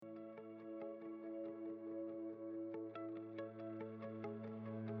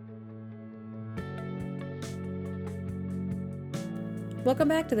Welcome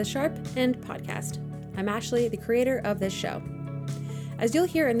back to the Sharp End Podcast. I'm Ashley, the creator of this show. As you'll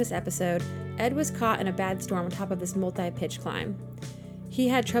hear in this episode, Ed was caught in a bad storm on top of this multi-pitch climb. He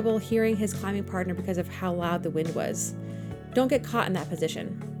had trouble hearing his climbing partner because of how loud the wind was. Don't get caught in that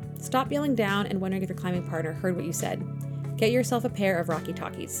position. Stop yelling down and wondering if your climbing partner heard what you said. Get yourself a pair of Rocky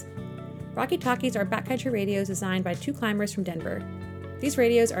Talkies. Rocky Talkies are backcountry radios designed by two climbers from Denver. These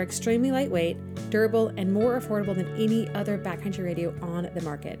radios are extremely lightweight, durable, and more affordable than any other backcountry radio on the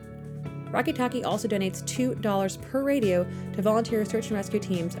market. Rocky Talkie also donates $2 per radio to volunteer search and rescue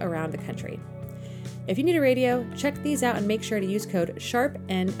teams around the country. If you need a radio, check these out and make sure to use code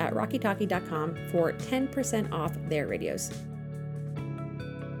SHARPEND at rockytalkie.com for 10% off their radios.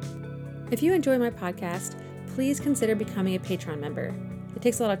 If you enjoy my podcast, please consider becoming a Patreon member. It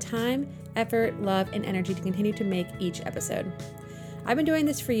takes a lot of time, effort, love, and energy to continue to make each episode. I've been doing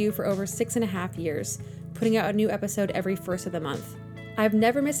this for you for over 6.5 years, putting out a new episode every first of the month. I've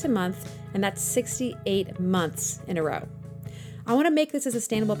never missed a month, and that's 68 months in a row. I want to make this a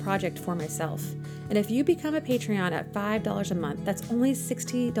sustainable project for myself. And if you become a Patreon at $5 a month, that's only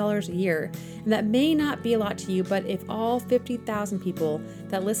 $60 a year. And that may not be a lot to you, but if all 50,000 people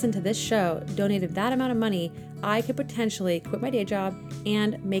that listen to this show donated that amount of money, I could potentially quit my day job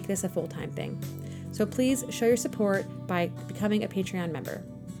and make this a full-time thing. So please show your support by becoming a Patreon member.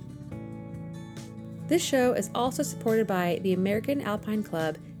 This show is also supported by the American Alpine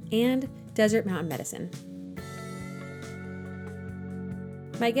Club and Desert Mountain Medicine.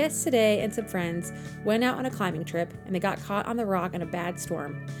 My guests today and some friends went out on a climbing trip and they got caught on the rock in a bad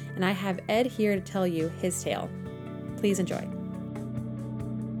storm, and I have Ed here to tell you his tale. Please enjoy.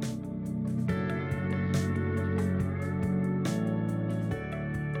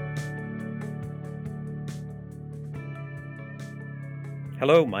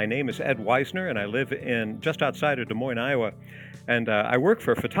 Hello, my name is Ed Weisner, and I live in just outside of Des Moines, Iowa. And I work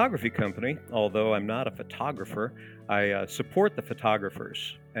for a photography company. Although I'm not a photographer, I support the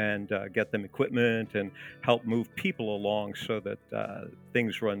photographers and get them equipment and help move people along so that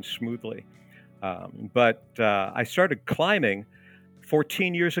things run smoothly. But I started climbing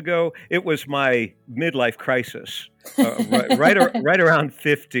 14 years ago. It was my midlife crisis, right around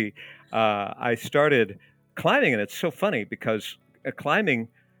 50. I started climbing, and it's so funny because climbing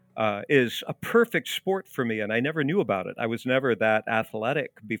is a perfect sport for me, and I never knew about it. I was never that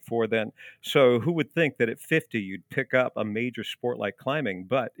athletic before then. So who would think that at 50 you'd pick up a major sport like climbing?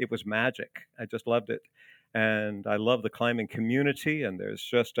 But it was magic. I just loved it. And I love the climbing community, and there's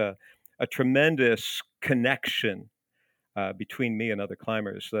just a tremendous connection between me and other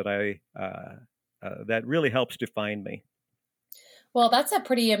climbers that really helps define me. Well, that's a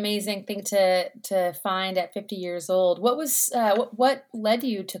pretty amazing thing to find at 50 years old. What led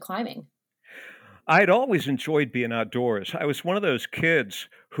you to climbing? I'd always enjoyed being outdoors. I was one of those kids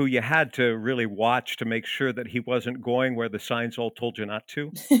who you had to really watch to make sure that he wasn't going where the signs all told you not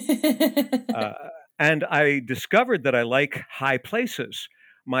to. Uh, and I discovered that I like high places.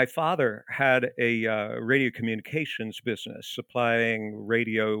 My father had a radio communications business supplying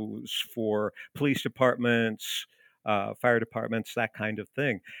radios for police departments, fire departments, that kind of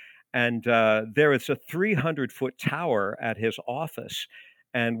thing. And there is a 300-foot tower at his office.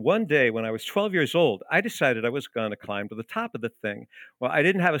 And one day when I was 12 years old, I decided I was going to climb to the top of the thing. Well, I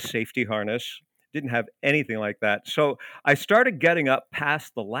didn't have a safety harness, didn't have anything like that. So I started getting up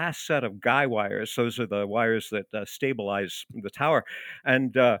past the last set of guy wires. Those are the wires that stabilize the tower.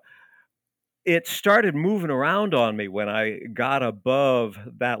 And it started moving around on me when I got above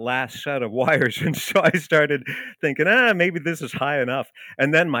that last set of wires. And so I started thinking, maybe this is high enough.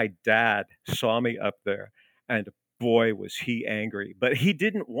 And then my dad saw me up there, and boy, was he angry. But he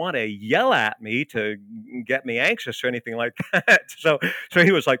didn't want to yell at me to get me anxious or anything like that. So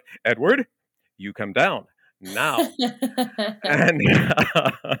he was like, Edward, you come down now. And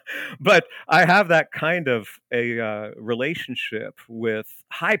but I have that kind of a relationship with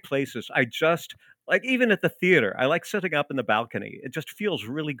high places. I just like, even at the theater, I like sitting up in the balcony. It just feels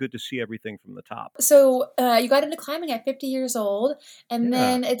really good to see everything from the top. So you got into climbing at 50 years old, and Yeah.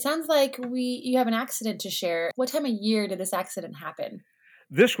 then it sounds like you have an accident to share. What time of year did this accident happen?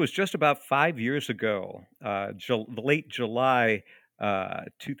 This was just about 5 years ago, late July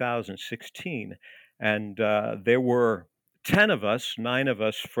 2016. And there were 10 of us, 9 of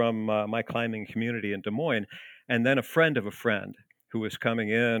us from my climbing community in Des Moines, and then a friend of a friend who was coming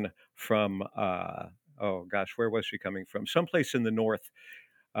in from, oh gosh, where was she coming from? Someplace in the north,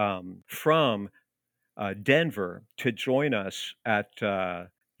 from Denver to join us at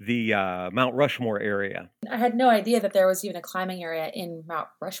the Mount Rushmore area. I had no idea that there was even a climbing area in Mount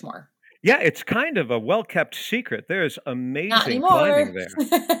Rushmore. Yeah, it's kind of a well-kept secret. There's Not amazing climbing anymore.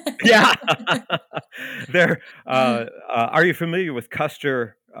 there. Yeah. There, are you familiar with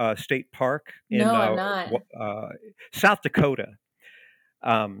Custer, State Park in, No, I'm not. South Dakota?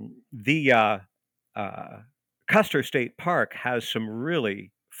 The Custer State Park has some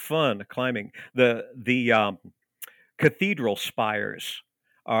really fun climbing. The cathedral spires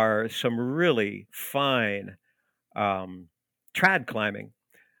are some really fine, um, trad climbing,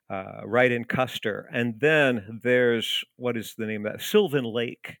 right in Custer. And then there's what is the name of that? Sylvan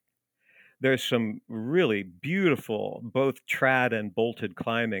Lake. There's some really beautiful, both trad and bolted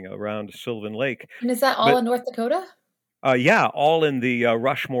climbing around Sylvan Lake. And is that all But in North Dakota? yeah, all in the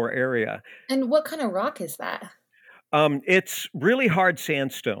Rushmore area. And what kind of rock is that? It's really hard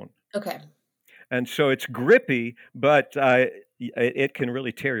sandstone, Okay. and so it's grippy, but it can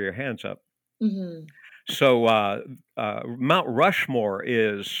really tear your hands up. Mhm. So Mount Rushmore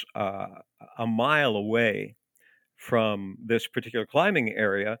is a mile away from this particular climbing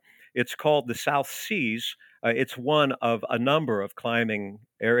area. It's called the South Seas. It's one of a number of climbing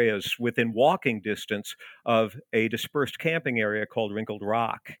areas within walking distance of a dispersed camping area called Wrinkled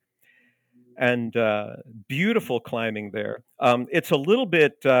Rock. And beautiful climbing there. It's a little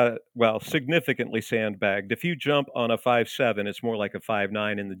bit, well, significantly sandbagged. If you jump on a 5.7, it's more like a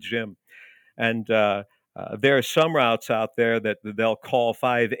 5.9 in the gym. And there are some routes out there that they'll call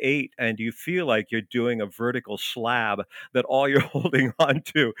 5.8, and you feel like you're doing a vertical slab that all you're holding on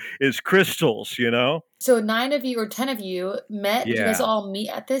to is crystals, you know? So 9 of you or 10 of you met? Did you guys Yeah. all meet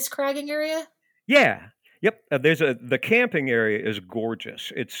at this cragging area? Yeah. Yep. The camping area is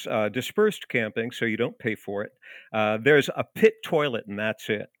gorgeous. It's dispersed camping, so you don't pay for it. There's a pit toilet, and that's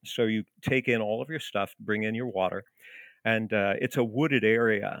it. So you take in all of your stuff, bring in your water, and it's a wooded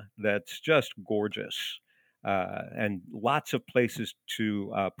area that's just gorgeous. And lots of places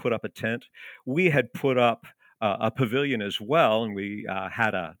to put up a tent. We had put up a pavilion as well, and we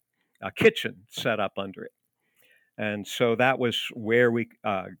had a kitchen set up under it. And so that was where we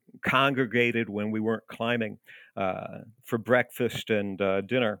congregated when we weren't climbing for breakfast and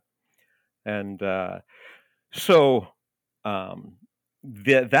dinner. And so um,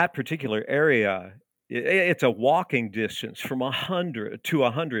 that particular area, it's a walking distance from 100 to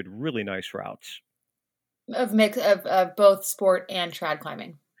 100 really nice routes. Of mix of both sport and trad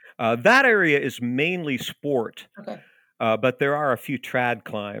climbing. That area is mainly sport, Okay. but there are a few trad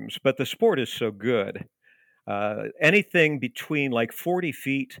climbs. But the sport is so good. Anything between like 40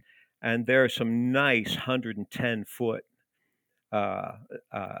 feet, and there are some nice 110-foot, uh,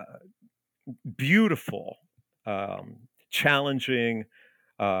 uh, beautiful, challenging,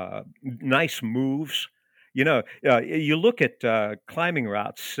 nice moves. You know, you look at climbing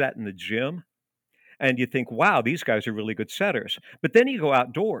routes set in the gym, and you think, wow, these guys are really good setters. But then you go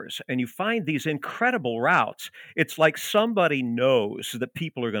outdoors and you find these incredible routes. It's like somebody knows that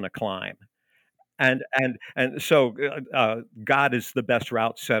people are going to climb. And so God is the best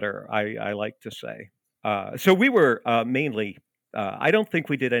route setter, I like to say. So we were mainly. I don't think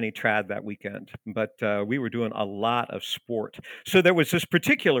we did any trad that weekend, but we were doing a lot of sport. So there was this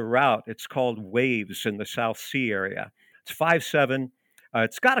particular route. It's called Waves in the South Sea area. It's 5.7.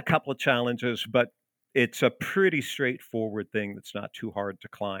 It's got a couple of challenges, but it's a pretty straightforward thing that's not too hard to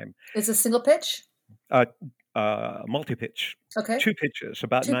climb. Is it single pitch? Uh, multi-pitch, Okay. 2 pitches,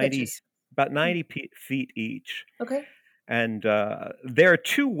 about 2 90 pitches. about Hmm. 90 feet each. Okay. And there are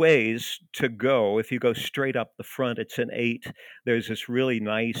 2 ways to go. If you go straight up the front, it's an 8. There's this really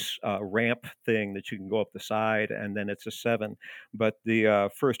nice ramp thing that you can go up the side, and then it's a 7. But the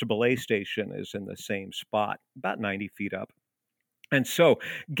first belay station is in the same spot, about 90 feet up. And so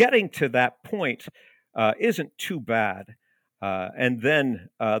getting to that point isn't too bad. And then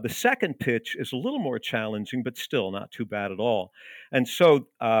the second pitch is a little more challenging, but still not too bad at all. And so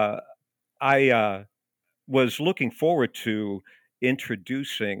I was looking forward to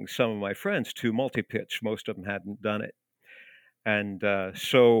introducing some of my friends to multi-pitch. Most of them hadn't done it. And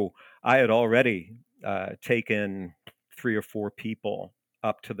so I had already taken 3 or 4 people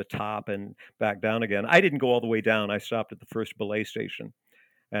up to the top and back down again. I didn't go all the way down. I stopped at the first belay station.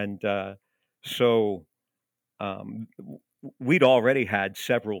 And so we'd already had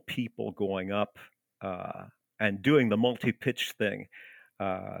several people going up and doing the multi-pitch thing.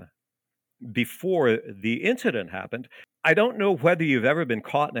 Uh, before the incident happened. I don't know whether you've ever been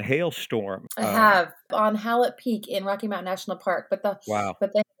caught in a hailstorm. I have on Howlett Peak in Rocky Mountain National Park, but the Wow.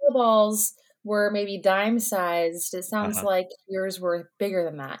 but the hail balls were maybe dime sized. It sounds Uh-huh. like yours were bigger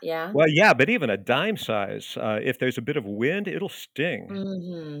than that, yeah? Well, yeah, but even a dime size, if there's a bit of wind, it'll sting.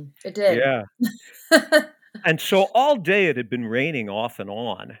 Mhm. It did. Yeah. And so all day it had been raining off and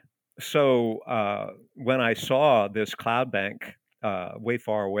on. When I saw this cloud bank way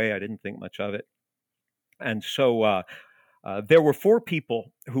far away, I didn't think much of it. And so there were four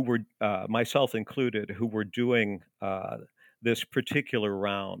people who were, myself included, who were doing this particular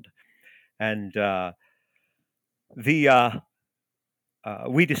round. And the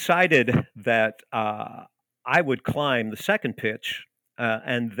we decided that I would climb the second pitch,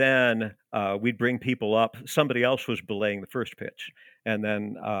 and then we'd bring people up. Somebody else was belaying the first pitch, and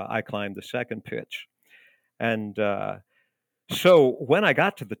then I climbed the second pitch. And so when I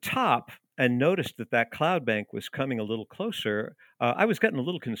got to the top and noticed that that cloud bank was coming a little closer, I was getting a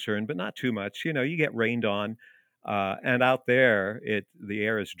little concerned, but not too much. You know, you get rained on, and out there, the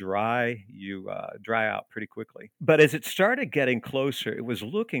air is dry. You dry out pretty quickly. But as it started getting closer, it was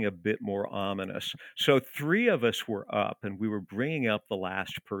looking a bit more ominous. So three of us were up, and we were bringing up the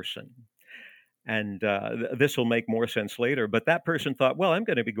last person. And this will make more sense later. But that person thought, well, I'm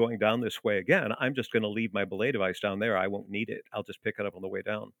going to be going down this way again. I'm just going to leave my belay device down there. I won't need it. I'll just pick it up on the way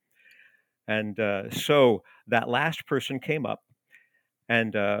down. And so that last person came up.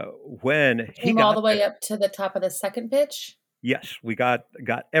 And when he Came all got the there, way up to the top of the second pitch. yes, we got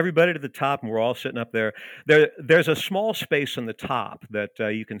everybody to the top, and we're all sitting up there. There's a small space on the top that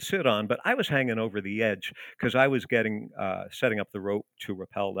you can sit on, but I was hanging over the edge because I was getting setting up the rope to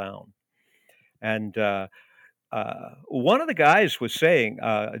rappel down. And one of the guys was saying,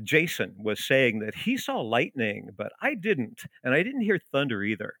 Jason was saying that he saw lightning, but I didn't, and I didn't hear thunder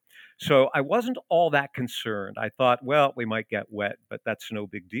either. So I wasn't all that concerned. I thought, well, we might get wet, but that's no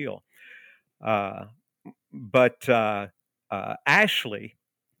big deal. Uh, but Ashley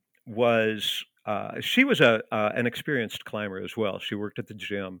was she was a an experienced climber as well. She worked at the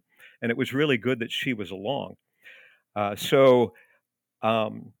gym, and it was really good that she was along. So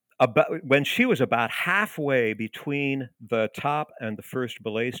about when she was about halfway between the top and the first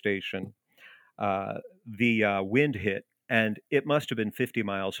belay station, uh, the wind hit, and it must have been 50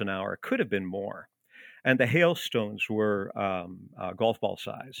 miles an hour. It could have been more. And the hailstones were golf ball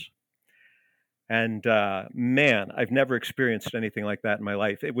size. And man, I've never experienced anything like that in my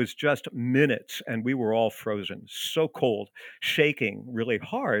life. It was just minutes, and we were all frozen, so cold, shaking really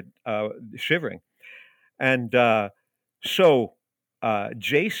hard, shivering. And so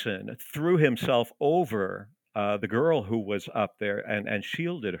Jason threw himself over the girl who was up there and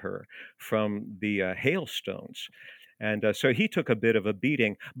shielded her from the hailstones. And so he took a bit of a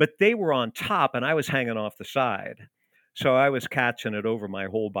beating, but they were on top, and I was hanging off the side. So I was catching it over my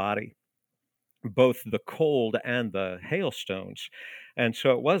whole body, both the cold and the hailstones. And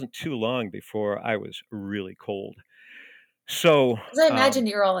so it wasn't too long before I was really cold. So, 'Cause I imagine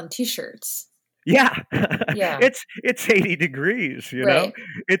you're all in t-shirts. yeah, Yeah. it's 80 degrees, you know? Right.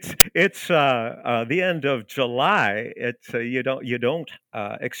 It's the end of July. It's you don't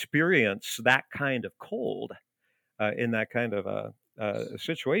experience that kind of cold in that kind of a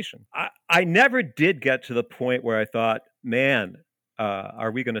situation. I never did get to the point where I thought, man,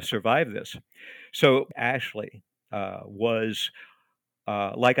 are we going to survive this? So Ashley was,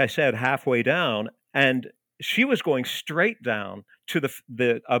 like I said, halfway down, and she was going straight down to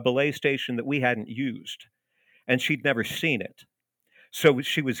the belay station that we hadn't used, and she'd never seen it. So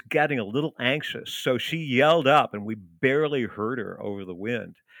she was getting a little anxious. So she yelled up, and we barely heard her over the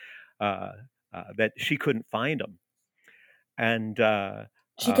wind uh, that she couldn't find them. And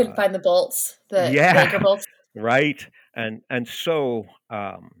She couldn't find the bolts, the yeah, anchor bolts. right. And so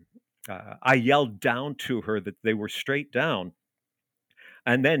I yelled down to her that they were straight down.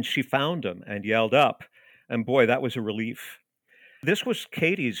 And then she found them and yelled up. And boy, that was a relief. This was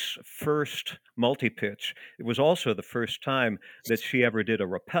Katie's first multi pitch. It was also the first time that she ever did a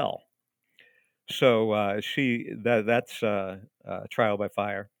rappel. So that's trial by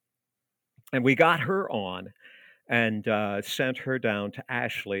fire. And we got her on and sent her down to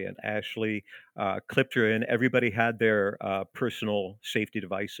Ashley, and Ashley clipped her in. Everybody had their personal safety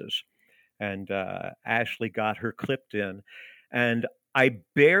devices, and Ashley got her clipped in. And I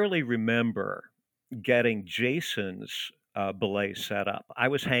barely remember getting Jason's belay set up. I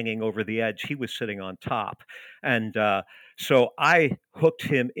was hanging over the edge. He was sitting on top. And so I hooked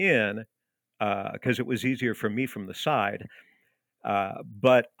him in because it was easier for me from the side.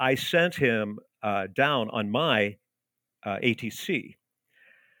 But I sent him down on my ATC.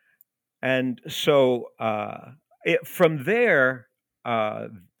 And so from there, uh,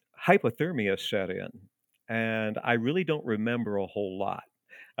 hypothermia set in. And I really don't remember a whole lot.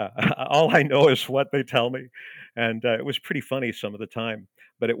 All I know is what they tell me. And it was pretty funny some of the time.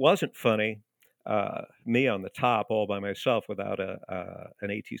 But it wasn't funny, me on the top all by myself without an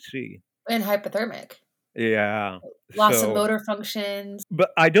ATC. And hypothermic. Yeah. Loss of So, motor functions.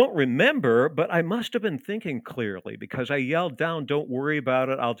 but I don't remember, but I must have been thinking clearly because I yelled down, "Don't worry about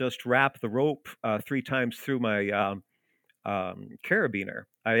it. I'll just wrap the rope 3 times through my carabiner."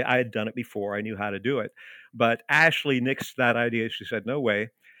 I had done it before. I knew how to do it. But Ashley nixed that idea. She said, "No way."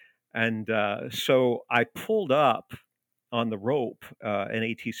 And so I pulled up on the rope an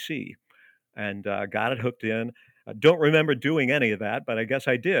ATC and got it hooked in. I don't remember doing any of that, but I guess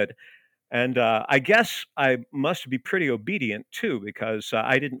I did. And I guess I must be pretty obedient too, because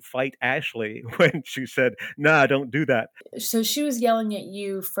I didn't fight Ashley when she said, "Nah, don't do that." So she was yelling at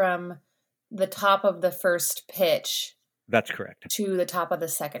you from the top of the first pitch That's correct. to the top of the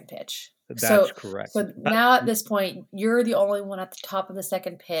second pitch. That's So correct. so now at this point, you're the only one at the top of the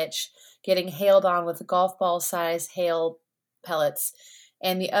second pitch getting hailed on with golf ball size hail pellets.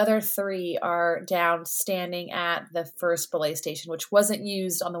 And the other three are down standing at the first belay station, which wasn't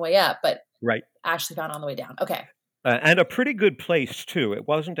used on the way up, but Right. Ashley found on the way down. Okay. And a pretty good place too. It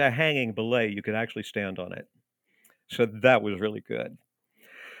wasn't a hanging belay. You could actually stand on it. So that was really good.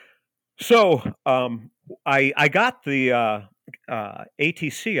 So I got the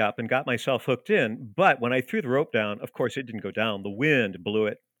ATC up and got myself hooked in, but when I threw the rope down, of course it didn't go down. The wind blew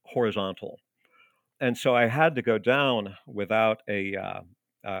it horizontal, and so I had to go down without a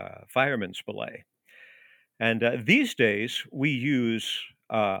fireman's belay. And these days we use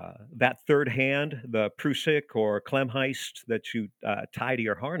that third hand, the Prusik or Klemheist that you tie to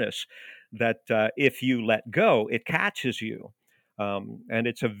your harness. That if you let go, it catches you. And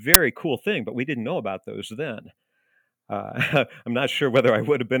it's a very cool thing, but we didn't know about those then. I'm not sure whether I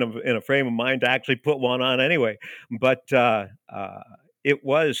would have been in a frame of mind to actually put one on anyway, but it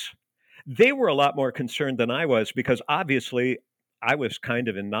was, they were a lot more concerned than I was because obviously I was kind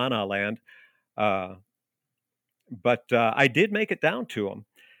of in Nana land. Uh, but I did make it down to them.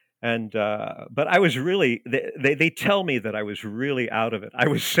 And but I was really, they tell me that I was really out of it. I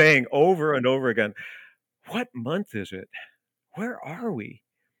was saying over and over again, "What month is it? Where are we?"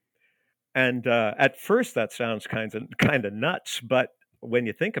 And at first, that sounds kind of nuts, but when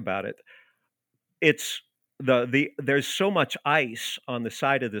you think about it, it's there's so much ice on the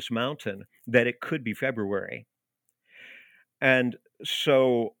side of this mountain that it could be February, and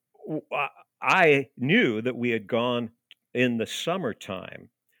so I knew that we had gone in the summertime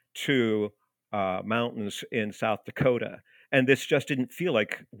to mountains in South Dakota, and this just didn't feel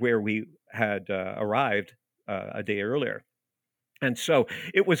like where we had arrived a day earlier. And so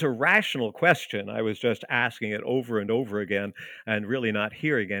it was a rational question. I was just asking it over and over again and really not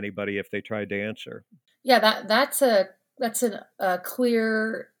hearing anybody if they tried to answer. Yeah, that's a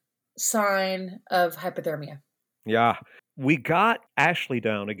clear sign of hypothermia. Yeah. We got Ashley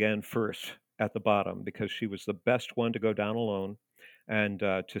down again first at the bottom because she was the best one to go down alone and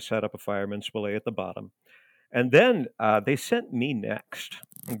to set up a fireman's belay at the bottom. And then they sent me next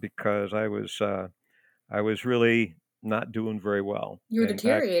because I was really not doing very well. You were In fact,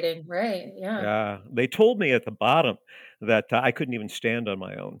 deteriorating, right? Yeah. yeah, they told me at the bottom that I couldn't even stand on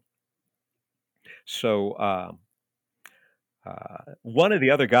my own. So one of the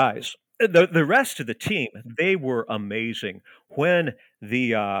other guys, the rest of the team, they were amazing. When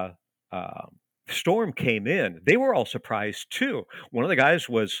the uh, storm came in, they were all surprised too. One of the guys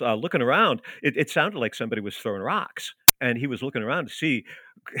was looking around. It sounded like somebody was throwing rocks, and he was looking around to see.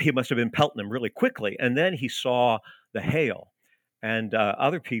 He must have been pelting them really quickly, and then he saw the hail. And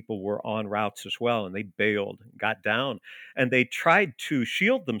other people were on routes as well, and they bailed, got down, and they tried to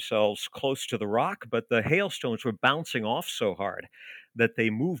shield themselves close to the rock, but the hailstones were bouncing off so hard that they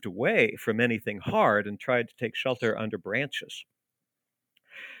moved away from anything hard and tried to take shelter under branches.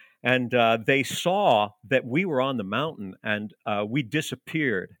 And they saw that we were on the mountain, and we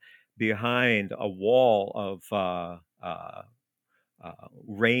disappeared behind a wall of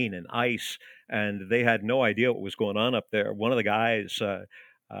rain and ice, and they had no idea what was going on up there. One of the guys uh,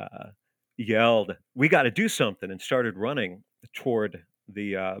 yelled, "We got to do something!" and started running toward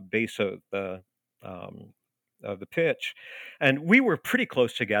the base um, of the pitch. And we were pretty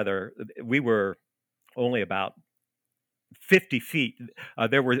close together. We were only about 50 feet.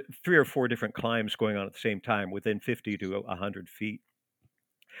 There were 3 or 4 different climbs going on at the same time, within 50 to 100 feet.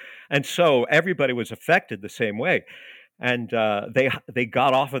 And so everybody was affected the same way. And they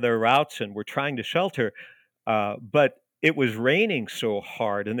got off of their routes and were trying to shelter, but it was raining so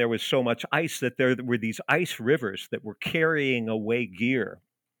hard and there was so much ice that there were these ice rivers that were carrying away gear.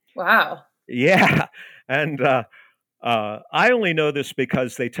 Wow. Yeah, and I only know this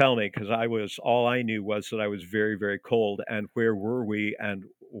because they tell me, because I was all I knew was that I was very, very cold, and where were we, and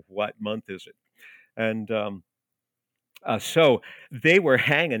what month is it? And so they were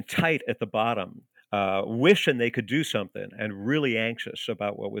hanging tight at the bottom. wishing they could do something and really anxious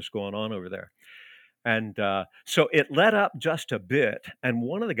about what was going on over there. And so it let up just a bit. And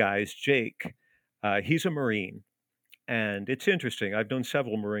one of the guys, Jake, he's a Marine. And it's interesting. I've known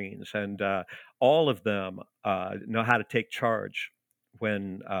several Marines, and all of them know how to take charge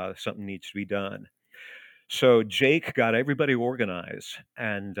when something needs to be done. So Jake got everybody organized,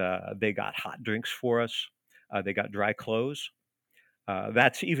 and they got hot drinks for us. They got dry clothes.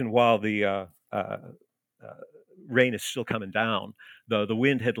 That's even while the uh, uh, rain is still coming down. The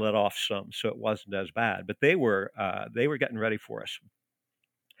wind had let off some, so it wasn't as bad. But they were getting ready for us,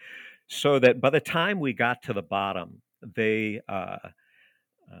 so that by the time we got to the bottom, they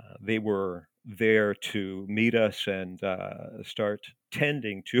were there to meet us and start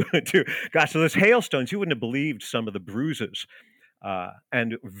tending to to. Gosh, so those hailstones, you wouldn't have believed some of the bruises.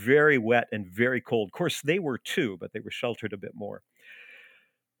 And very wet and very cold. Of course, they were too, but they were sheltered a bit more.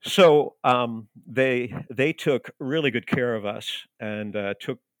 So they took really good care of us and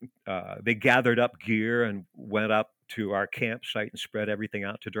they gathered up gear and went up to our campsite and spread everything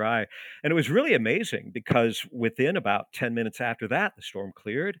out to dry. And it was really amazing because within about 10 minutes after that, the storm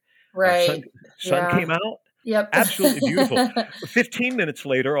cleared. Sun Right. sun Yeah. came out, Yep. absolutely beautiful. 15 minutes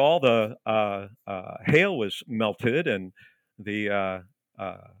later, all the hail was melted and the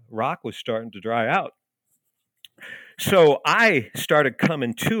rock was starting to dry out. So I started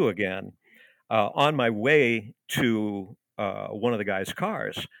coming to again on my way to one of the guy's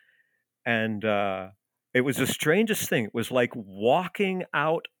cars. And it was the strangest thing. It was like walking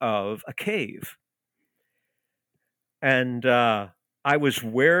out of a cave. And I was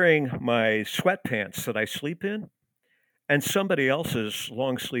wearing my sweatpants that I sleep in and somebody else's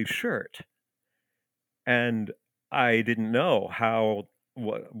long sleeve shirt. And I didn't know how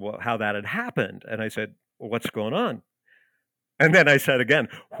that had happened. And I said, "Well, what's going on?" And then I said again,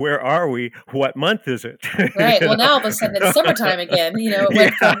 "Where are we? What month is it?" Right. You Well, know? now all of a sudden it's summertime again. It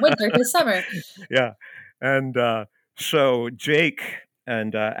went Yeah, from winter to summer. yeah. And so Jake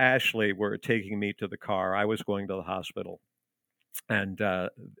and Ashley were taking me to the car. I was going to the hospital. And uh,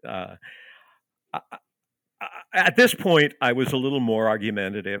 I, at this point, I was a little more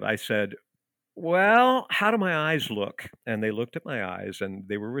argumentative. I said, "Well, how do my eyes look?" And they looked at my eyes and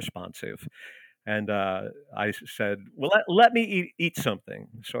they were responsive. And said, "Well, let me eat something."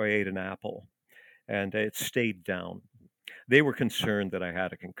 So I ate an apple and it stayed down. They were concerned that I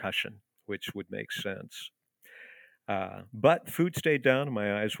had a concussion, which would make sense. But food stayed down and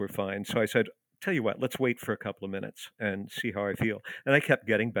my eyes were fine. So I said, "Tell you what, let's wait for a couple of minutes and see how I feel." And I kept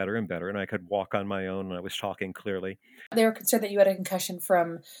getting better and better, and I could walk on my own and I was talking clearly. They were concerned that you had a concussion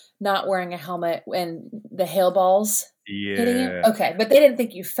from not wearing a helmet when the hail balls hitting you. Yeah, Okay, but they didn't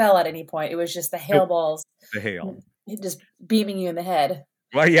think you fell at any point. It was just the nope, hail balls the hail. just beaming you in the head.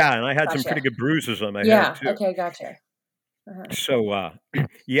 Well, yeah, and I had some Gotcha. pretty good bruises on my head Yeah. too. Okay. Gotcha. Uh-huh. So,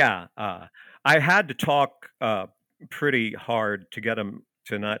 yeah, I had to talk pretty hard to get them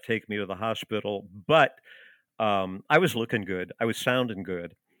to not take me to the hospital, but I was looking good. I was sounding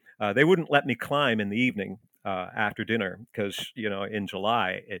good. They wouldn't let me climb in the evening after dinner because in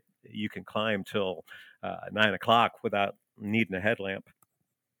July you can climb till 9 o'clock without needing a headlamp.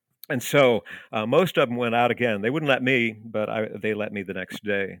 And so most of them went out again. They wouldn't let me, but they let me the next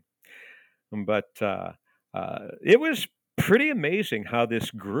day. But it was pretty amazing how this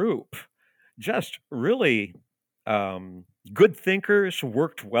group just really good thinkers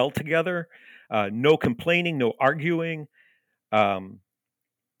worked well together. No complaining, no arguing. Um,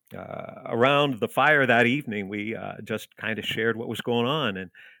 Around the fire that evening, we just kind of shared what was going on,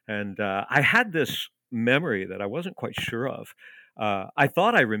 and I had this memory that I wasn't quite sure of. I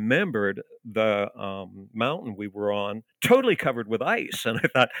thought I remembered the mountain we were on totally covered with ice, and I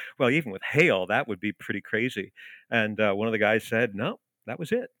thought, well, even with hail, that would be pretty crazy. And one of the guys said, "No, that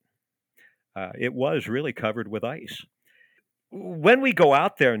was it. It was really covered with ice." When we go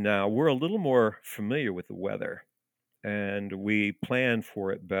out there now, we're a little more familiar with the weather and we plan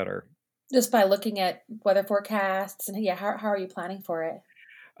for it better. Just by looking at weather forecasts and how are you planning for it?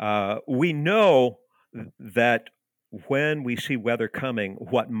 We know that when we see weather coming,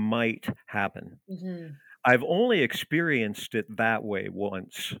 what might happen. Mm-hmm. I've only experienced it that way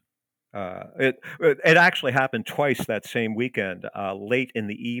once. It actually happened twice that same weekend. Late in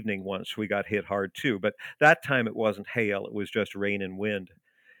the evening, once we got hit hard too, but that time it wasn't hail; it was just rain and wind.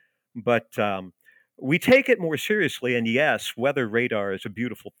 But we take it more seriously, and yes, weather radar is a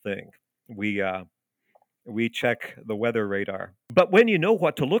beautiful thing. We we check the weather radar, but when you know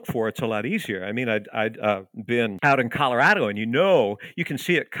what to look for, it's a lot easier. I mean, I'd been out in Colorado, and you can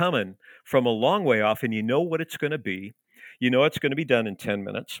see it coming from a long way off, and you know what it's going to be. You know it's going to be done in 10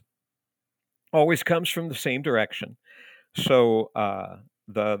 minutes. always comes from the same direction. So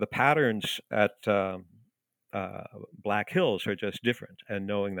the patterns at uh, Black Hills are just different, and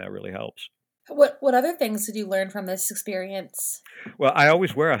knowing that really helps. What other things did you learn from this experience? Well, I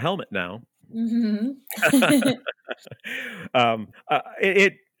always wear a helmet now. Mm-hmm.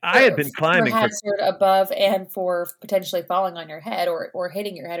 It I had been For climbing for hazard above and for potentially falling on your head or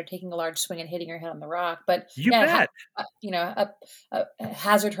hitting your head or taking a large swing and hitting your head on the rock. But you yeah, bet, a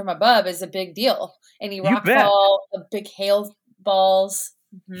hazard from above is a big deal. Any you rock bet, fall, big hail balls.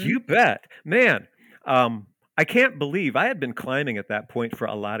 Hmm. you bet, man. I can't believe I had been climbing at that point for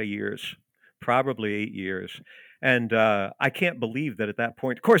a lot of years, probably 8 years, and I can't believe that at that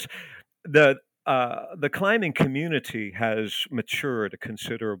point. Of course, the the climbing community has matured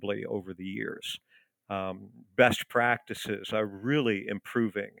considerably over the years. Best practices are really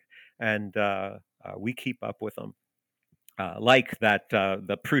improving, and we keep up with them. Like that,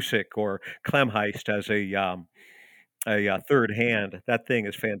 the Prusik or Klemheist as a third hand. That thing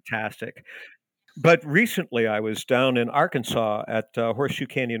is fantastic. But recently, I was down in Arkansas at Horseshoe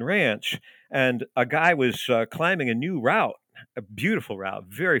Canyon Ranch, and a guy was climbing a new route, a beautiful route,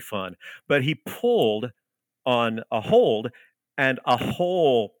 very fun. But he pulled on a hold, and a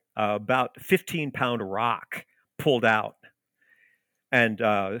whole about 15-pound rock pulled out and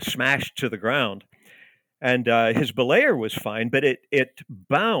smashed to the ground. And his belayer was fine, but it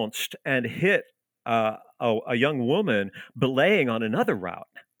bounced and hit a young woman belaying on another route,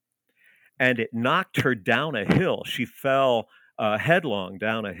 and it knocked her down a hill. She fell headlong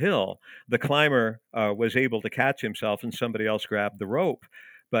down a hill. The climber was able to catch himself, and somebody else grabbed the rope.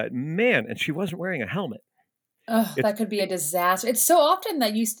 But man, and she wasn't wearing a helmet. Oh, It's that could be a disaster. It's so often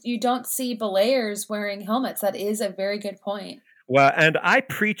that you don't see belayers wearing helmets. That is a very good point. Well, and I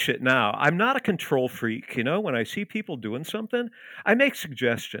preach it now. I'm not a control freak. When I see people doing something, I make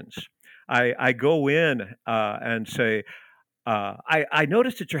suggestions. I go in and say, I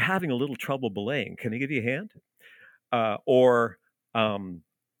noticed that you're having a little trouble belaying. Can I give you a hand? Or um,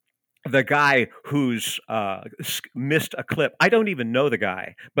 the guy who's missed a clip. I don't even know the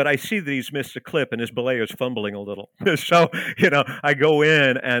guy, but I see that he's missed a clip and his belayer's fumbling a little. So, I go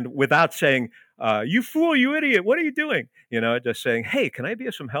in and without saying, you fool, you idiot, what are you doing? Just saying, hey, can I be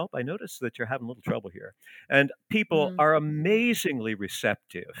of some help? I noticed that you're having a little trouble here. And people are amazingly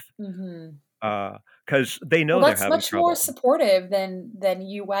receptive Mm-hmm. because they Well, know they're that's having much more trouble. supportive than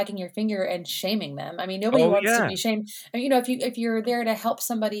you wagging your finger and shaming them. I mean, nobody Oh, wants to yeah. be shamed. And, if you're there to help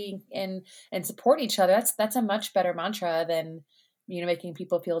somebody and support each other, that's a much better mantra than making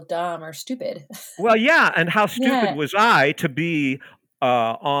people feel dumb or stupid. Well, yeah, and how stupid Yeah, was I to be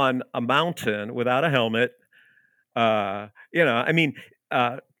on a mountain without a helmet? I mean,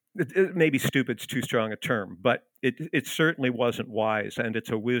 uh, maybe stupid's too strong a term, but it certainly wasn't wise, and it's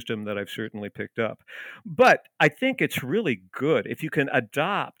a wisdom that I've certainly picked up. But I think it's really good if you can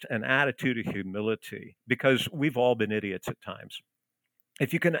adopt an attitude of humility, because we've all been idiots at times.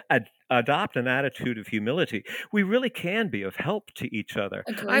 If you can adopt an attitude of humility, we really can be of help to each other.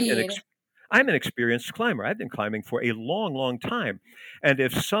 agreed. I'm an experienced climber. I've been climbing for a long, long time. And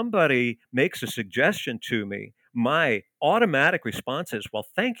if somebody makes a suggestion to me, my automatic response is, well,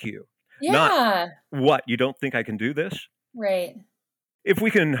 thank you. Not, Yeah, what, you don't think I can do this? right. If we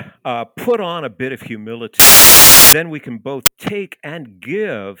can put on a bit of humility, then we can both take and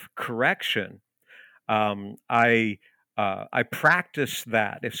give correction. I practice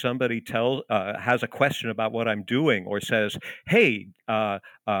that. If somebody has a question about what I'm doing, or says, "Hey,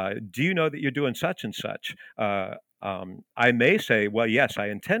 do you know that you're doing such and such?" I may say, "Well, yes, I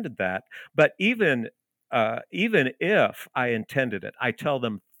intended that." But even if I intended it, I tell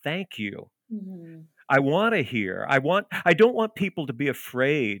them, "Thank you." Hmm. I want to hear. I don't want people to be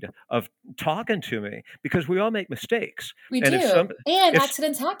afraid of talking to me, because we all make mistakes. We And do, and if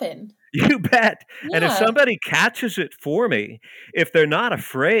accidents happen. you bet. And if Yeah. somebody catches it for me, if they're not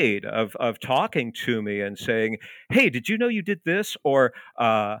afraid of talking to me and saying, "Hey, did you know you did this?" Or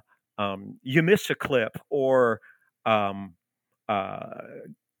 "You missed a clip," or um, uh,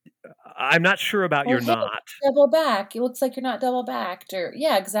 "I'm not sure about Or your hey, knot." double back. It looks like you're not double backed. Or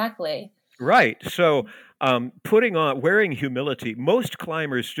yeah, exactly. Right. So, wearing humility, most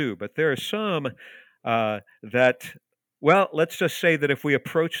climbers do, but there are some that, well, let's just say that if we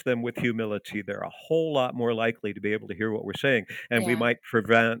approach them with humility, they're a whole lot more likely to be able to hear what we're saying, and we Yeah. might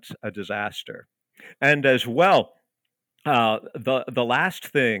prevent a disaster. And as well, the last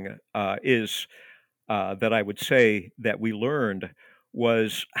thing is that I would say that we learned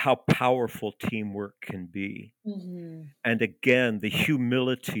was how powerful teamwork can be. Hmm. And again, the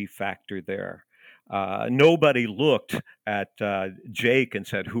humility factor there. Nobody looked at Jake and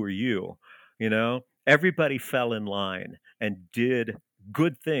said, "Who are you?" Everybody fell in line and did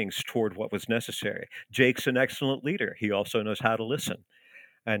good things toward what was necessary. Jake's an excellent leader. He also knows how to listen.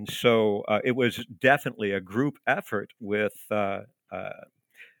 And so it was definitely a group effort with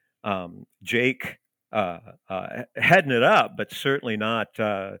Jake heading it up, but certainly not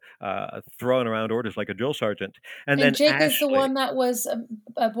throwing around orders like a drill sergeant. And then Jake Ashley, is the one that was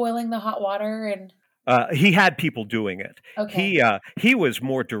boiling the hot water and. He had people doing it. Okay. He was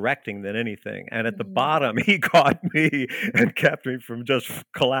more directing than anything. And at the Mhm. bottom, he caught me and kept me from just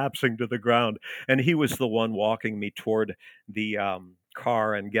collapsing to the ground. And he was the one walking me toward the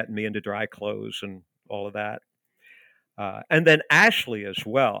car and getting me into dry clothes and all of that. And then Ashley as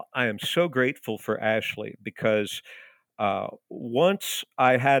well. I am so grateful for Ashley because once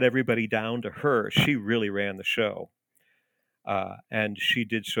I had everybody down to her, she really ran the show. And she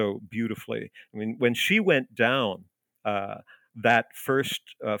did so beautifully. I mean, when she went down that first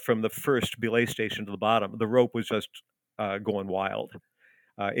from the first belay station to the bottom, the rope was just going wild.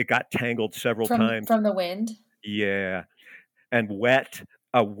 It got tangled several times. From the wind? Yeah, and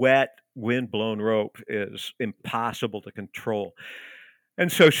a wet wind-blown rope is impossible to control. And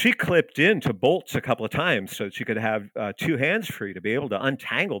so she clipped into bolts a couple of times so she could have 2 hands free to be able to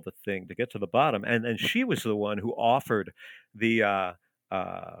untangle the thing to get to the bottom. And then she was the one who offered the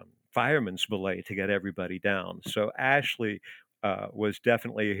fireman's belay to get everybody down. So Ashley was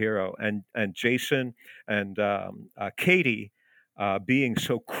definitely a hero. And Jason and Katie being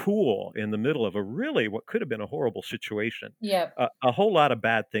so cool in the middle of what could have been a horrible situation. Yep. A whole lot of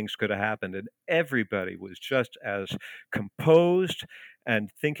bad things could have happened, and everybody was just as composed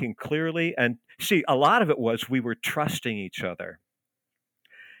and thinking clearly. And see, a lot of it was we were trusting each other.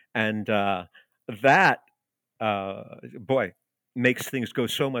 And that, boy, makes things go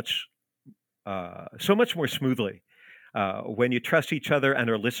so much more smoothly. When you trust each other and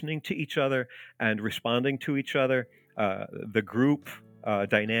are listening to each other and responding to each other, the group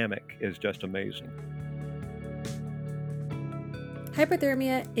dynamic is just amazing.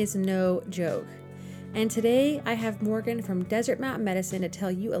 Hypothermia is no joke. And today I have Morgan from Desert Mountain Medicine to tell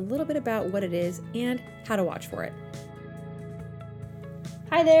you a little bit about what it is and how to watch for it.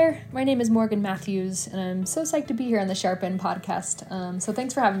 Hi there, my name is Morgan Matthews, and I'm so psyched to be here on the Sharp End podcast, so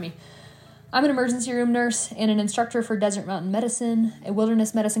thanks for having me. I'm an emergency room nurse and an instructor for Desert Mountain Medicine, a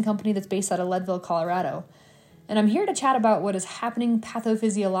wilderness medicine company that's based out of Leadville, Colorado. And I'm here to chat about what is happening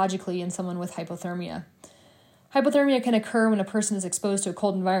pathophysiologically in someone with hypothermia. Hypothermia can occur when a person is exposed to a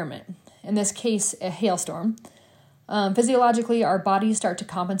cold environment, in this case, a hailstorm. Physiologically, our bodies start to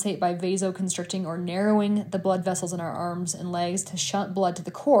compensate by vasoconstricting or narrowing the blood vessels in our arms and legs to shunt blood to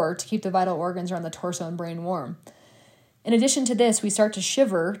the core to keep the vital organs around the torso and brain warm. In addition to this, we start to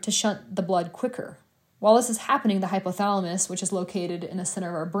shiver to shunt the blood quicker. While this is happening, the hypothalamus, which is located in the center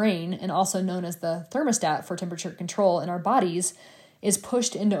of our brain and also known as the thermostat for temperature control in our bodies, is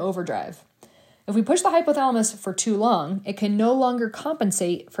pushed into overdrive. If we push the hypothalamus for too long, it can no longer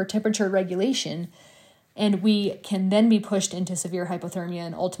compensate for temperature regulation, and we can then be pushed into severe hypothermia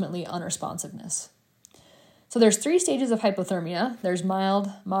and ultimately unresponsiveness. So there's 3 stages of hypothermia. There's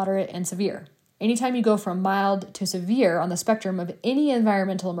mild, moderate, and severe. Anytime you go from mild to severe on the spectrum of any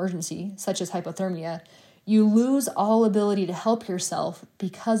environmental emergency, such as hypothermia, you lose all ability to help yourself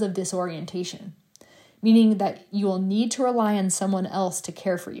because of disorientation, meaning that you will need to rely on someone else to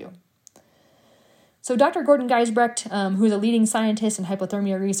care for you. So Dr. Gordon Geisbrecht, who is a leading scientist in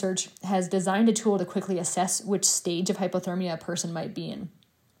hypothermia research, has designed a tool to quickly assess which stage of hypothermia a person might be in.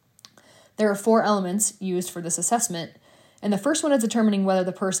 There are 4 elements used for this assessment, and the first one is determining whether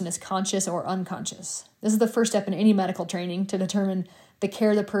the person is conscious or unconscious. This is the first step in any medical training to determine the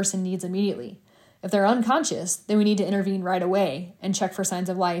care the person needs immediately. If they're unconscious, then we need to intervene right away and check for signs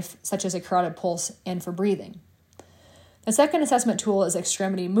of life, such as a carotid pulse and for breathing. The second assessment tool is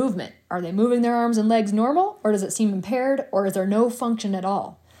extremity movement. Are they moving their arms and legs normal, or does it seem impaired, or is there no function at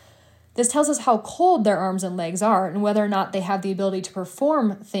all? This tells us how cold their arms and legs are and whether or not they have the ability to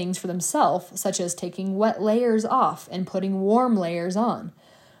perform things for themselves, such as taking wet layers off and putting warm layers on.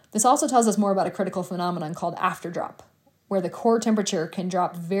 This also tells us more about a critical phenomenon called afterdrop, where the core temperature can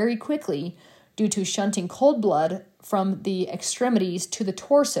drop very quickly due to shunting cold blood from the extremities to the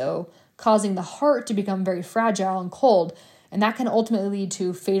torso, causing the heart to become very fragile and cold, and that can ultimately lead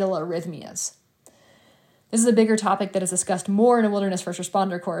to fatal arrhythmias. This is a bigger topic that is discussed more in a wilderness first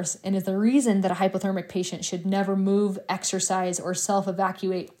responder course and is the reason that a hypothermic patient should never move, exercise, or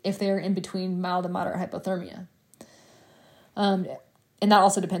self-evacuate if they are in between mild and moderate hypothermia. And that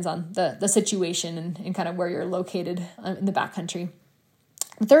also depends on the situation and kind of where you're located in the backcountry.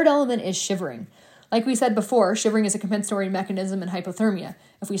 The third element is shivering. Like we said before, shivering is a compensatory mechanism in hypothermia.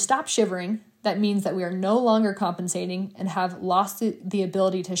 If we stop shivering, that means that we are no longer compensating and have lost the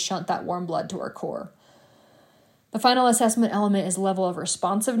ability to shunt that warm blood to our core. The final assessment element is level of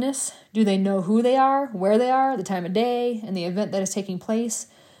responsiveness. Do they know who they are, where they are, the time of day, and the event that is taking place?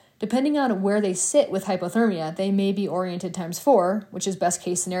 Depending on where they sit with hypothermia, they may be oriented times 4, which is best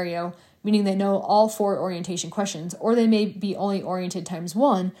case scenario, meaning they know all 4 orientation questions, or they may be only oriented times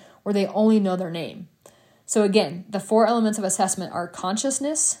 1, where they only know their name. So again, the 4 elements of assessment are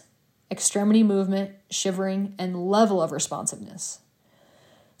consciousness, extremity movement, shivering, and level of responsiveness.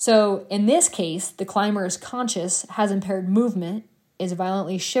 So in this case, the climber is conscious, has impaired movement, is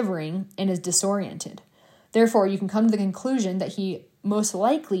violently shivering, and is disoriented. Therefore, you can come to the conclusion that he most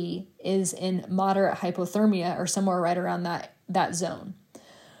likely is in moderate hypothermia or somewhere right around that zone.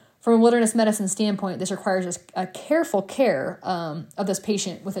 From a wilderness medicine standpoint, this requires a careful care of this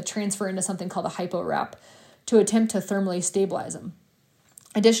patient with a transfer into something called a hypo-wrap to attempt to thermally stabilize them.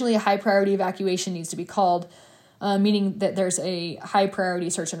 Additionally, a high priority evacuation needs to be called, meaning that there's a high priority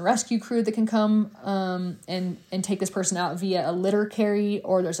search and rescue crew that can come and take this person out via a litter carry,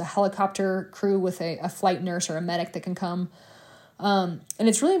 or there's a helicopter crew with a flight nurse or a medic that can come. And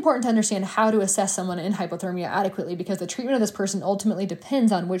it's really important to understand how to assess someone in hypothermia adequately, because the treatment of this person ultimately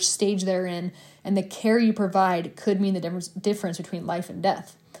depends on which stage they're in, and the care you provide could mean the difference between life and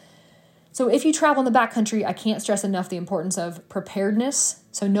death. So if you travel in the backcountry, I can't stress enough the importance of preparedness.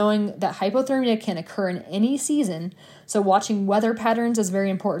 So knowing that hypothermia can occur in any season. So watching weather patterns is very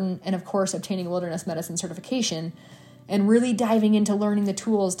important. And of course, obtaining a wilderness medicine certification and really diving into learning the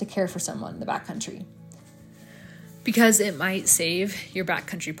tools to care for someone in the backcountry, because it might save your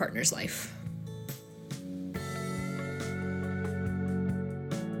backcountry partner's life.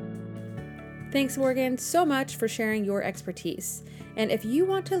 Thanks, Morgan, so much for sharing your expertise. And if you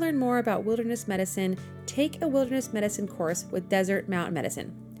want to learn more about wilderness medicine, take a wilderness medicine course with Desert Mountain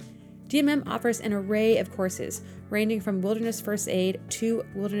Medicine. DMM offers an array of courses ranging from wilderness first aid to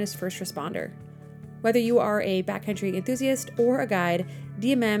wilderness first responder. Whether you are a backcountry enthusiast or a guide,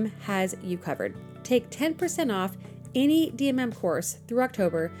 DMM has you covered. Take 10% off any DMM course through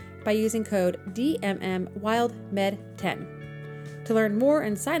October by using code DMMWildMed10. To learn more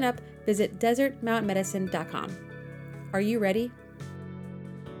and sign up, visit desertmountainmedicine.com. Are you ready?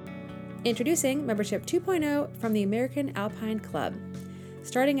 Introducing Membership 2.0 from the American Alpine Club.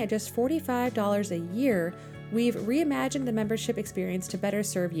 Starting at just $45 a year, we've reimagined the membership experience to better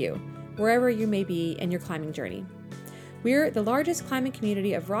serve you, wherever you may be in your climbing journey. We're the largest climbing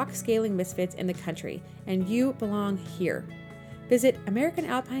community of rock scaling misfits in the country, and you belong here. Visit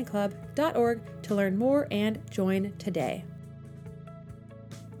AmericanAlpineClub.org to learn more and join today.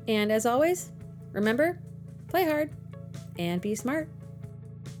 And as always, remember, play hard and be smart.